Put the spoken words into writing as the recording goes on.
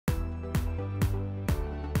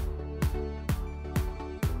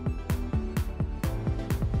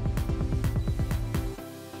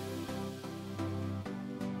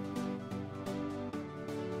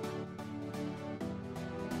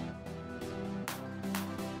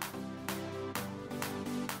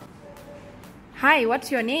Hi,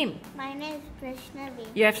 what's your name? My name is Prashnavi.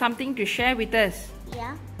 You have something to share with us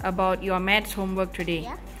Yeah. about your maths homework today.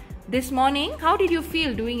 Yeah. This morning, how did you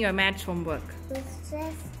feel doing your maths homework?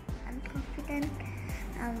 Stress, unconfident,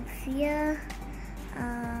 fear,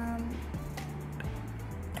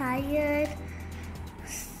 tired,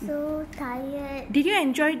 so tired. Did you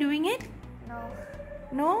enjoy doing it? No,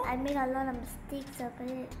 No? I made a lot of mistakes of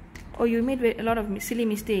it. Oh, you made a lot of silly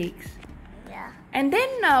mistakes. Yeah. And then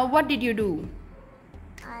what did you do?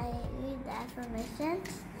 I read the affirmations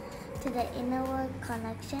to the inner world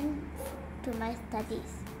connection to my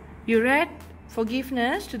studies. You read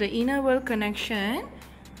forgiveness to the inner world connection,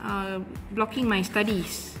 blocking my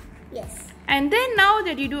studies. Yes. And then now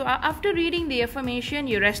that you do, after reading the affirmation,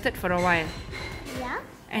 you rested for a while. Yeah.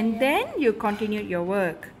 And then you continued your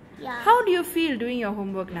work. Yeah. How do you feel doing your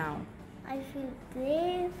homework now? I feel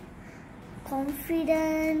brave,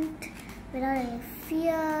 confident, without any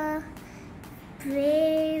fear,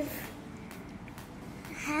 brave,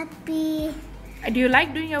 happy. Do you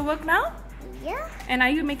like doing your work now? Yeah. And are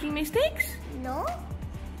you making mistakes? No.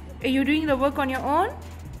 Are you doing the work on your own?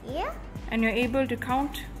 Yeah. And you're able to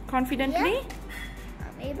count confidently? Yeah.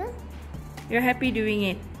 I'm able. You're happy doing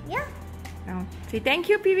it? Yeah. Now, say thank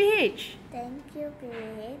you, PVH. Thank you,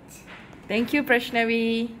 PH. Thank you,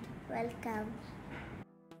 Prashnavi. Welcome.